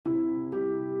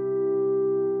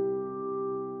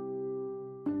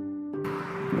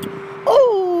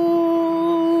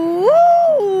Ooh,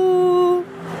 ooh, ooh.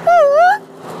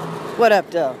 What up,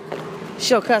 though?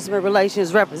 Show Customer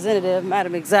Relations Representative,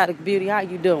 Madam Exotic Beauty. How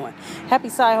you doing? Happy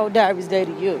Side Hoe Diaries Day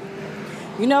to you.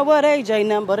 You know what? Age ain't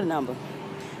nothing but a number.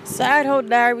 Side Hoe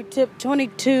Diary tip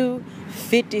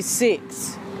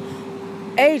 2256.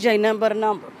 Age ain't nothing but a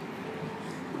number.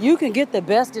 You can get the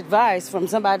best advice from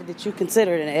somebody that you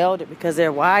consider an elder because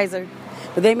they're wiser,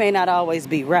 but they may not always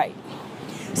be right.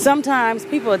 Sometimes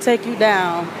people will take you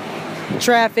down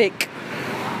traffic,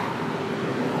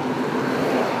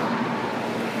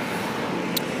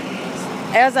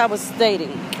 as I was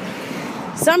stating,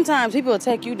 sometimes people will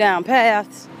take you down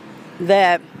paths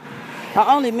that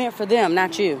are only meant for them,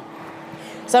 not you.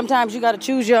 Sometimes you got to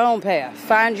choose your own path,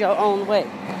 find your own way.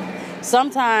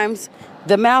 Sometimes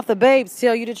the mouth of babes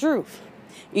tell you the truth.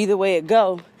 Either way it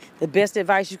go, the best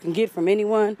advice you can get from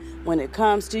anyone when it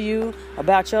comes to you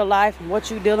about your life and what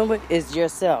you're dealing with is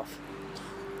yourself.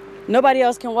 Nobody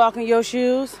else can walk in your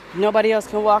shoes. Nobody else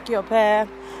can walk your path.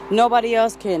 Nobody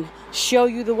else can show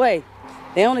you the way.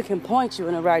 They only can point you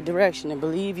in the right direction, and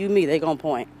believe you me, they gonna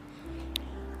point.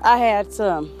 I had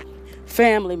some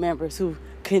family members who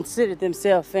considered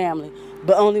themselves family,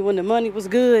 but only when the money was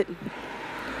good.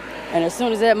 And as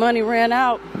soon as that money ran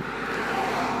out,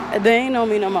 they ain't know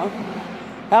me no more.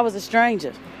 I was a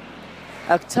stranger,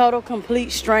 a total,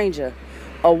 complete stranger,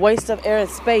 a waste of air and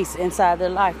space inside their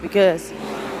life because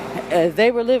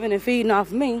they were living and feeding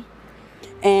off me.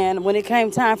 And when it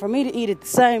came time for me to eat at the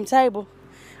same table,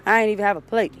 I didn't even have a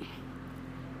plate.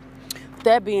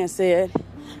 That being said,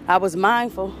 I was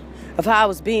mindful of how I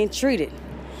was being treated,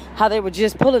 how they were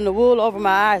just pulling the wool over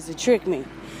my eyes to trick me.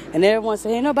 And everyone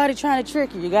said, ain't nobody trying to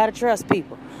trick you. You got to trust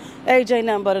people. Age ain't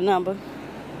nothing but a number.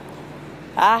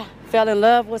 I fell in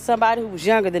love with somebody who was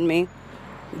younger than me,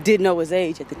 didn't know his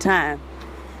age at the time.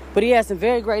 But he had some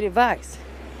very great advice.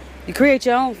 You create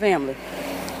your own family,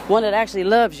 one that actually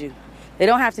loves you. They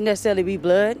don't have to necessarily be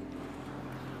blood.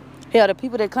 Hell, the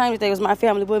people that claimed that they was my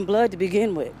family wasn't blood to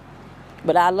begin with.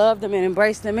 But I loved them and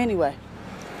embraced them anyway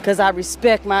because I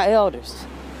respect my elders.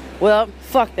 Well,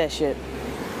 fuck that shit.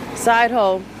 Side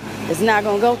hoe is not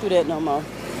going to go through that no more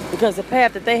because the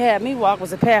path that they had me walk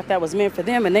was a path that was meant for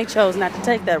them, and they chose not to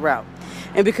take that route.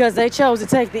 And because they chose to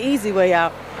take the easy way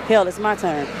out, hell, it's my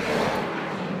turn.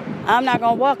 I'm not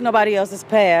going to walk nobody else's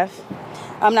path.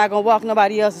 I'm not going to walk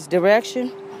nobody else's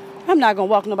direction. I'm not going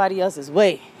to walk nobody else's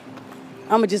way.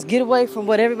 I'm going to just get away from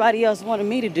what everybody else wanted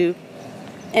me to do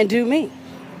and do me.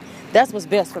 That's what's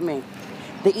best for me,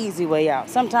 the easy way out.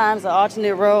 Sometimes the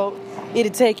alternate road,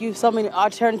 it'll take you so many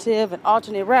alternative and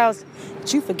alternate routes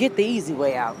that you forget the easy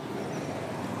way out.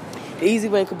 The easy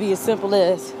way could be as simple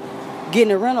as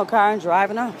getting a rental car and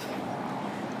driving off.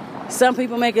 Some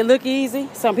people make it look easy.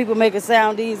 Some people make it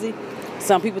sound easy.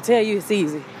 Some people tell you it's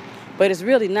easy. But it's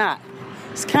really not.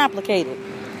 It's complicated.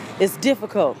 It's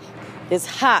difficult. It's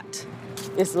hot.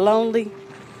 It's lonely.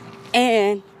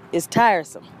 And it's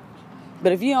tiresome.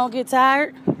 But if you don't get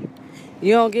tired,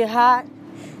 you don't get hot,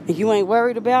 and you ain't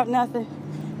worried about nothing,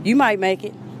 you might make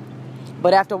it.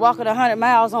 But after walking 100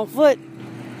 miles on foot,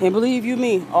 and believe you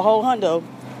me, a whole hundo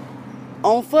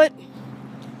on foot,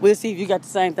 we'll see if you got the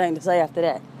same thing to say after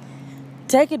that.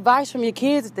 Take advice from your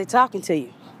kids if they're talking to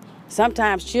you.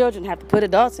 Sometimes children have to put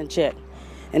adults in check,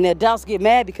 and the adults get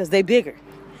mad because they bigger.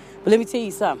 But let me tell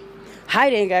you something.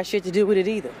 Height ain't got shit to do with it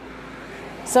either.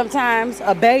 Sometimes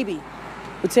a baby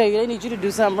will tell you they need you to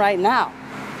do something right now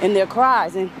in their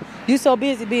cries, and you so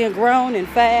busy being grown and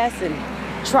fast and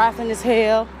trifling as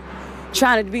hell,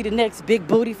 trying to be the next big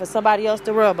booty for somebody else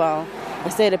to rub on,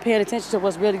 instead of paying attention to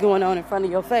what's really going on in front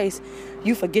of your face,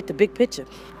 you forget the big picture.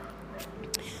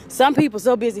 Some people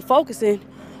so busy focusing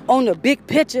on the big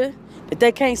picture that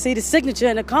they can't see the signature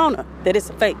in the corner that it's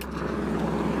a fake.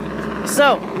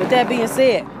 So, with that being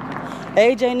said,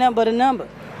 age ain't nothing but a number.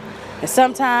 And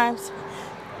sometimes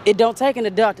it don't take an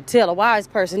adult to tell a wise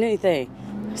person anything.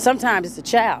 Sometimes it's a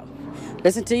child.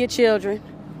 Listen to your children.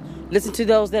 Listen to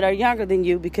those that are younger than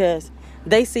you because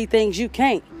they see things you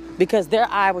can't because their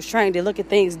eye was trained to look at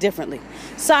things differently.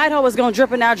 Side hoe is going to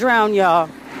drip and now drown, y'all.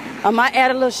 I might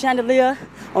add a little chandelier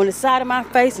on the side of my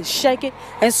face and shake it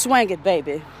and swing it,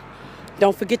 baby.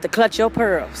 Don't forget to clutch your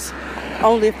pearls.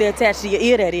 Only if they're attached to your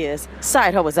ear, that is.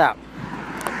 Side hoe is out.